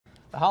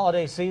The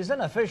holiday season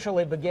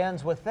officially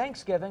begins with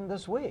Thanksgiving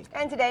this week.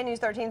 And today, News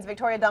 13's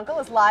Victoria Dunkel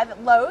is live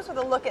at Lowe's with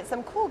a look at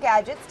some cool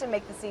gadgets to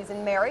make the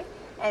season merry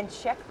and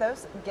check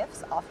those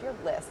gifts off your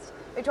list.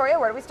 Victoria,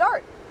 where do we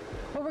start?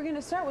 Well, we're going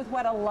to start with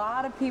what a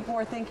lot of people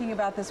are thinking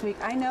about this week.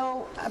 I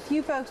know a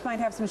few folks might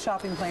have some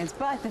shopping plans,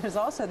 but there's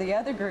also the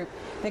other group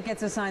that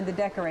gets assigned the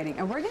decorating.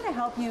 And we're going to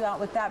help you out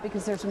with that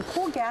because there's some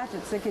cool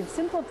gadgets that can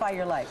simplify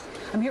your life.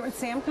 I'm here with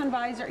Sam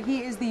Conviser.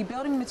 He is the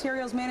building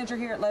materials manager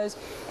here at Lowe's.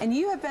 And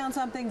you have found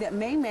something that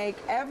may make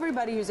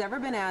everybody who's ever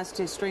been asked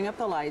to string up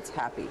the lights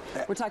happy.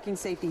 We're talking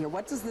safety here.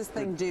 What does this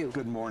thing do?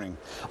 Good morning.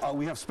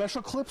 We have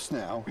special clips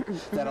now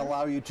that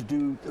allow you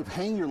to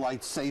hang your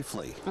lights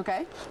safely.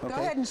 Okay. Go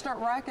ahead and start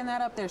racking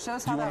that up there. Show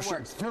us how that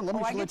works. Here, let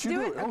me let you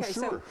do it. Okay,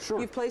 sure, sure.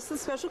 You've placed the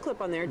special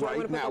clip on there. Do you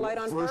want to put the light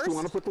on first? First, you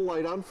want to put the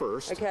light on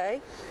first. Okay.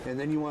 And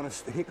then you want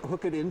to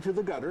hook it into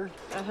the gutter.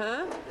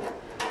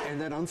 And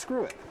then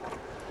unscrew it.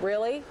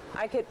 Really?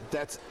 I could.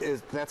 That's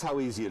how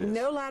easy it is.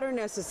 No ladder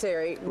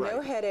necessary. No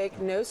headache.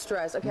 No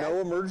stress. Okay.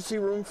 No emergency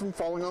room from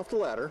falling off the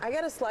ladder. I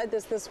got to slide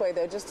this way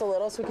though, just a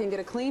little, so we can get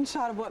a clean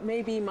shot of what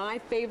may be my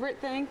favorite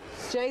thing.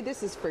 Jay,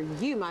 this is for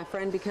you, my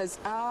friend, because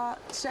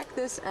check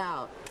this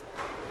out.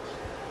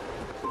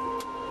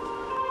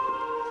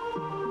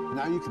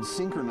 Now you can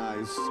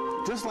synchronize,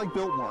 just like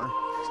Biltmore.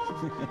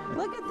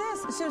 Look at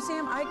this. So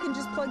Sam, I can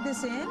just plug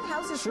this in?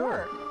 How's this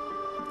work?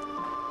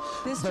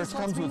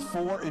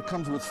 It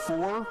comes with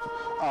four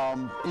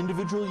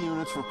individual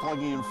units for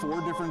plugging in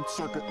 4 different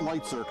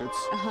light circuits,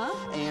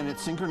 and it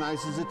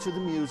synchronizes it to the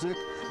music.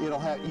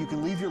 You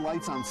can leave your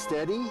lights on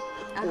steady,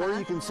 or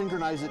you can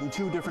synchronize it in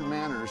 2 different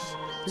manners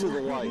to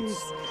the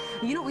lights.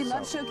 You know, we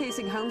love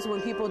showcasing homes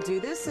when people do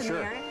this in the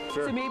area.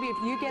 So maybe if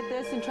you get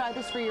this and try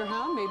this for your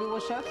home, maybe we'll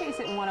showcase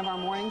it in one of our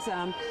mornings.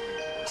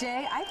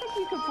 Jay, I think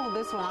you could pull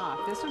this one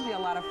off. This would be a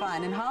lot of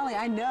fun. And Holly,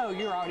 I know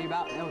you're already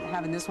about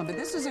having this one, but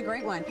this is a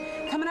great one.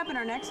 Coming up in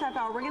our next half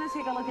hour, we're going to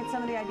take a look at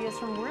some of the ideas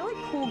from really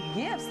cool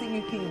gifts that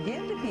you can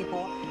give to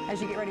people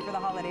as you get ready for the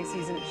holiday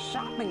season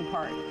shopping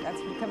part.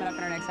 That's coming up in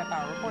our next half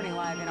hour. Reporting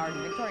live in our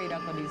Victoria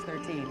Dunkel News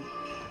 13.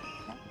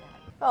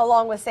 Well,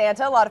 along with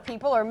Santa, a lot of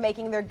people are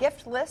making their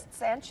gift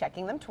lists and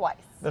checking them twice.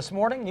 This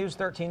morning, News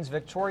 13's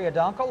Victoria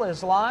Dunkel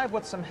is live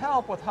with some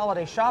help with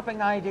holiday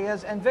shopping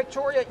ideas. And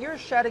Victoria, you're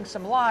shedding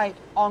some light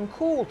on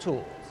cool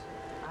tools.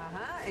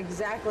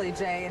 Exactly,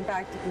 Jay. In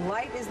fact,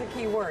 light is the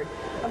key word.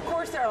 Of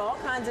course, there are all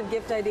kinds of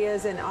gift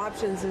ideas and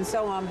options and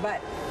so on,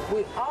 but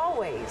we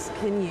always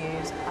can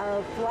use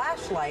a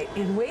flashlight.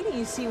 And wait till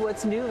you see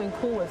what's new and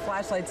cool with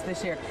flashlights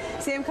this year.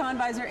 Sam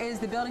Conviser is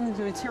the building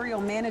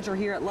material manager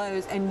here at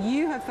Lowe's, and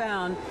you have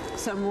found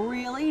some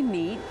really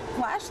neat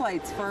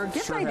flashlights for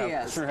gift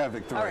ideas. Sure have,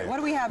 Victoria. All right, what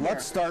do we have here?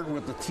 Let's start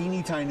with the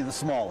teeny tiny, the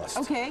smallest.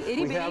 Okay,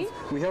 itty bitty.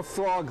 We have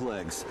frog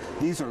legs.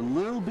 These are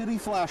little bitty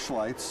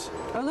flashlights.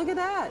 Oh, look at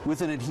that.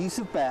 With an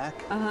adhesive back,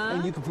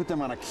 and you can put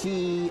them on a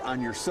key,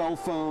 on your cell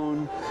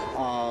phone.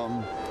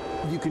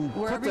 You can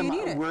put them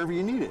wherever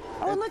you need it.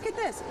 Oh, look at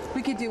this.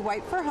 We could do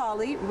white for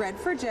Holly, red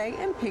for Jay,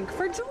 and pink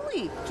for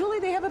Julie. Julie,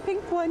 they have a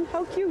pink one.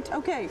 How cute.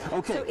 Okay.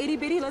 So itty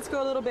bitty, let's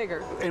go a little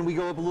bigger. And we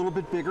go up a little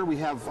bit bigger. We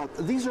have,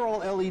 these are all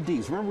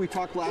LEDs. Remember we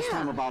talked last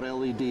time about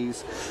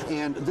LEDs.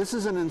 And this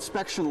is an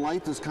inspection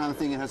light, this kind of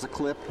thing. It has a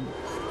clip,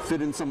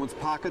 fit in someone's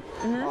pocket.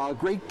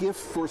 Great gift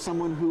for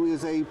someone who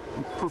is a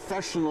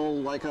professional,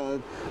 like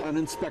an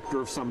inspector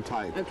of some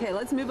type. Okay,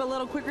 let's move a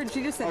little quicker.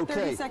 She just said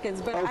 30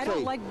 seconds, but I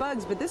don't like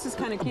bugs, but this is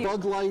kind of cute.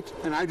 Bug light,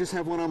 and I just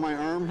have one on my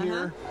arm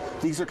here.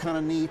 These are kind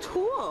of neat.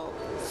 Cool.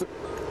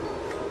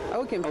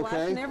 Oh, it can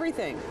flash and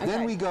everything. Okay.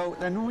 Then we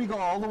go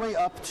all the way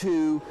up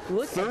to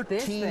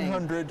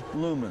 1,300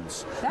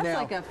 lumens. That's now,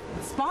 like a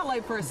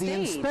spotlight for a stage.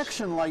 The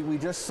inspection light we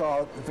just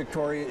saw,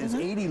 Victoria, is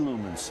 80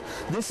 lumens.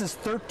 This is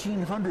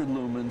 1,300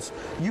 lumens.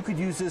 You could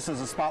use this as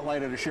a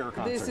spotlight at a Cher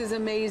concert. This is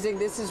amazing.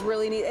 This is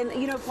really neat. And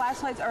you know,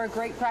 flashlights are a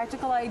great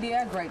practical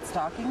idea, great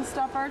stocking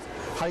stuffers.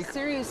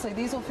 Seriously,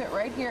 these will fit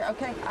right here.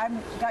 Okay,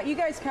 I've got you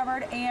guys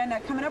covered. And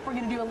coming up, we're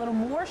going to do a little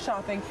more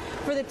shopping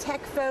for the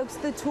tech folks,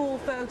 the tool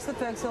folks, the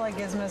folks who like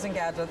Gizmos and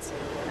gadgets,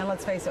 and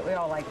let's face it, we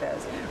all like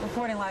those.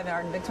 Reporting live in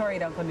our Victoria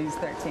Dunkel News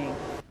 13.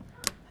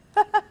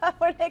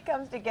 When it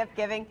comes to gift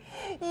giving,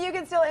 you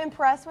can still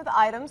impress with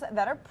items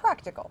that are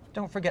practical.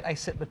 Don't forget, I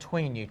sit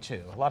between you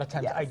two. A lot of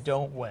times I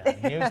don't win.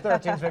 News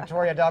 13's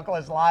Victoria Dunkel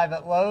is live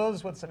at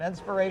Lowe's with some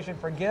inspiration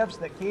for gifts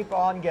that keep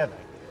on giving.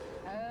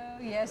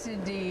 Yes,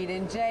 indeed.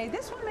 And Jay,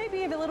 this one may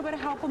be a little bit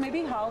helpful.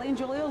 Maybe Holly and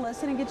Julie will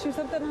listen and get you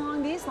something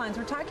along these lines.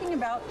 We're talking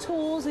about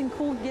tools and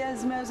cool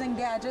gizmos and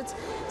gadgets.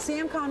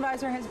 Sam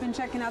Conviser has been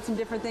checking out some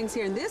different things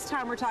here. And this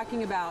time we're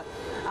talking about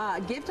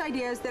gift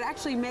ideas that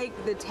actually make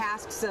the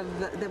tasks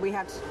that we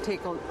have to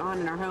take on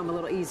in our home a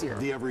little easier.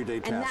 The everyday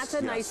tasks. And that's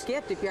a nice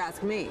gift if you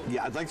ask me.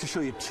 Yeah, I'd like to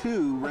show you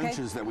 2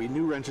 wrenches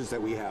new wrenches that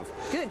we have.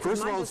 Good.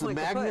 First of all, it's the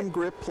Magnum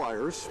grip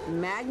pliers.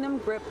 Magnum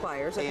grip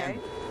pliers, okay.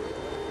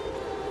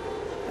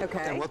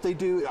 And what they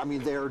do, I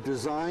mean, they're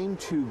designed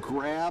to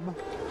grab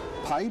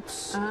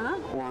pipes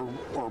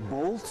or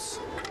bolts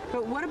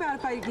But what about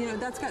if I, you know,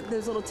 that's got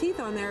those little teeth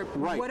on there.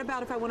 Right. What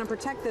about if I want to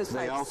protect those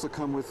They pipes? also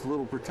come with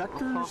little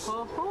protectors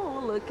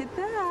Look at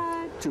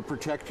that. to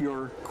protect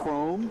your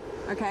chrome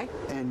Okay.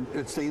 and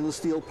stainless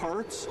steel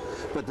parts.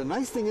 But the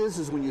nice thing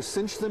is when you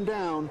cinch them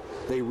down,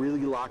 they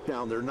really lock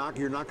down. You're not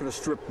going to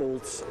strip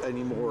bolts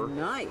anymore.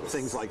 Nice.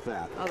 Things like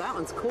that. Oh, that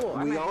one's cool.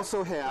 We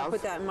also I'll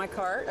put that in my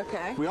cart.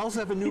 Okay. We also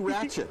have a new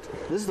ratchet.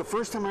 This is the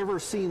first time I've ever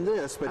seen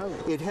this, but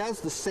it has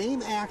the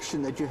same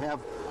action that you have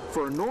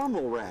for a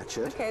normal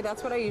ratchet. Okay,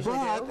 that's what I usually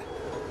But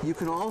do. you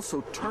can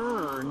also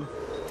turn.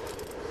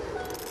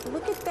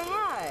 Look at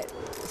that.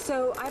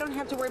 So I don't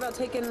have to worry about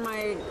taking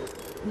my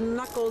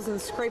knuckles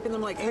and scraping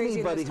them like crazy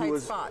in those tight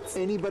spots.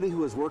 Anybody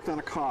who has worked on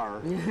a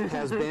car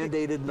has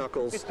band-aided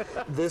knuckles.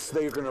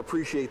 They're going to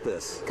appreciate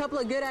this. A couple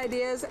of good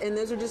ideas, and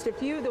those are just a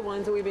few of the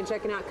ones that we've been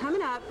checking out.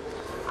 Coming up,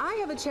 I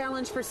have a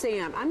challenge for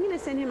Sam. I'm going to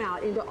send him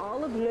out into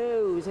all of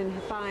Lowe's and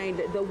find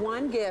the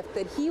one gift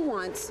that he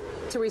wants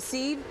to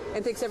receive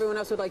and thinks everyone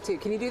else would like to.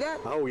 Can you do that?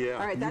 Oh, yeah.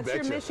 All right, that's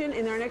your mission.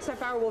 In our next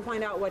half hour, we'll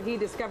find out what he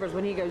discovers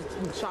when he goes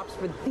and shops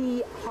for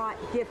the hot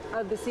gift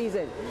of the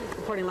season.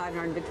 Reporting live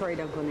in Victoria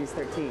Dunkel, News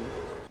 13.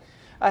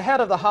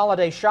 Ahead of the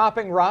holiday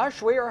shopping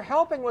rush, we are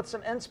helping with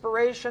some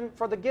inspiration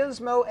for the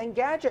gizmo and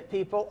gadget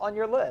people on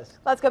your list.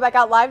 Let's go back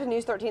out live to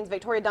News 13's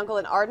Victoria Dunkel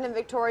and Arden. And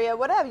Victoria,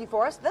 what have you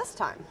for us this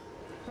time?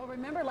 Well,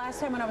 remember last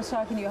time when I was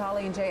talking to you,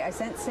 Holly and Jay, I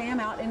sent Sam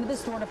out into the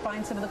store to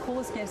find some of the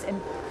coolest gifts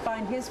and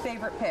find his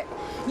favorite pick.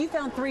 You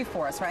found 3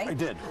 for us, right? I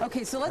did.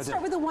 Okay, so let's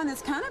start with the one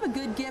that's kind of a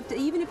good gift,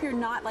 even if you're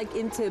not like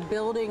into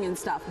building and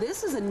stuff.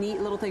 This is a neat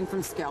little thing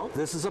from Skelt.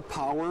 This is a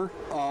power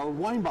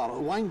wine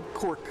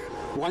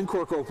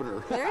cork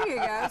opener. There you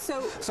go.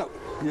 So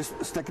you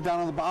just stick it down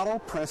on the bottle,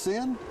 press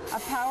in. A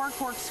power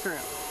corkscrew.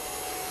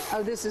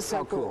 Oh, this is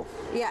so cool.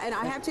 Yeah, and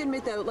I have to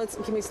admit though,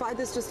 can we slide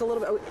this just a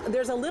little bit?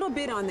 There's a little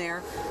bit on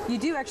there. You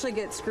do actually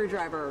get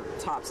screwdriver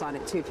tops on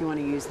it too if you want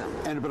to use them.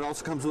 But it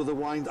also comes with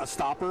a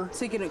stopper.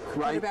 So you can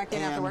put it back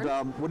in afterward.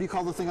 What do you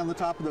call the thing on the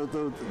top?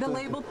 The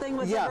labeled thing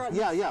with yeah.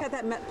 Cut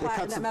that metal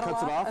cuts it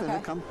off and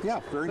it comes. Yeah,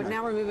 very nice. But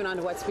now we're moving on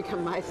to what's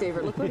become my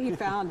favorite. Look what he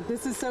found.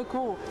 This is so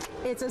cool.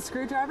 It's a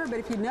screwdriver, but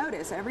if you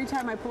notice, every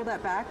time I pull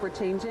that back, we're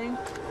changing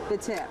the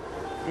tip.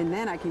 And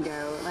then I can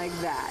go like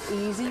that.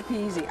 Easy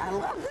peasy. I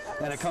love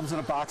this. And it comes in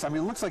a box. I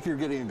mean, it looks like you're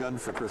getting a gun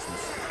for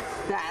Christmas.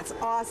 That's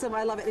awesome.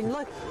 I love it. And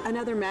look,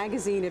 another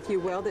magazine, if you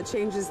will, that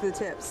changes the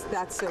tips.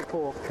 That's so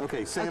cool.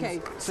 Okay,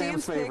 Sam's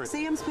favorite.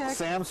 Sam's pick.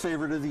 Sam's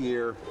favorite of the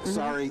year.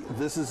 Sorry,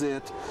 this is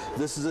it.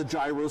 This is a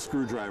gyro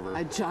screwdriver.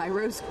 A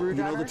gyro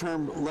screwdriver? You know the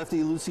term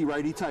lefty-loosey,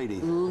 righty-tighty?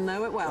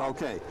 Know it well.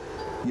 Okay.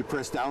 You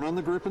press down on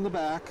the grip in the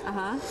back.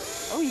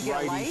 Oh, you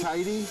get a light?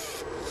 Righty-tighty,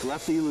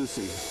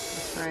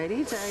 lefty-loosey.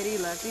 Righty-tighty,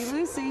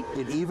 lefty-loosey.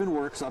 It even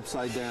works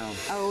upside down.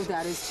 Oh,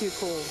 that is too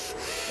cool.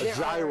 A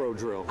gyro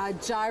drill. A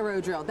gyro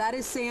drill. That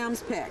is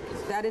Sam's pick.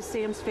 That is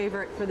Sam's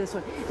favorite for this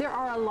one. There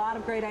are a lot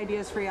of great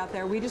ideas for you out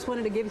there. We just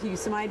wanted to give you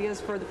some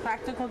ideas for the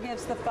practical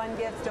gifts, the fun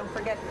gifts. Don't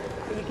forget,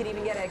 you can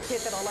even get a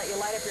kit that'll let you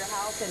light up your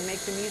house and make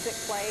the music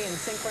play and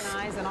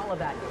synchronize and all of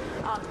that.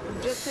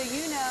 Just so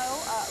you know,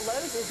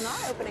 Lowe's is not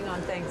opening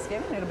on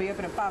Thanksgiving. It'll be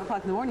open at 5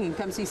 o'clock in the morning. You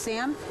can come see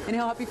Sam, and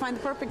he'll help you find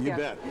the perfect gift.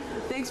 You bet.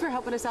 Thanks for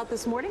helping us out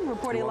this morning.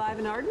 Reporting live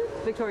in Arden,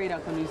 Victoria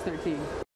Dunkel, News 13.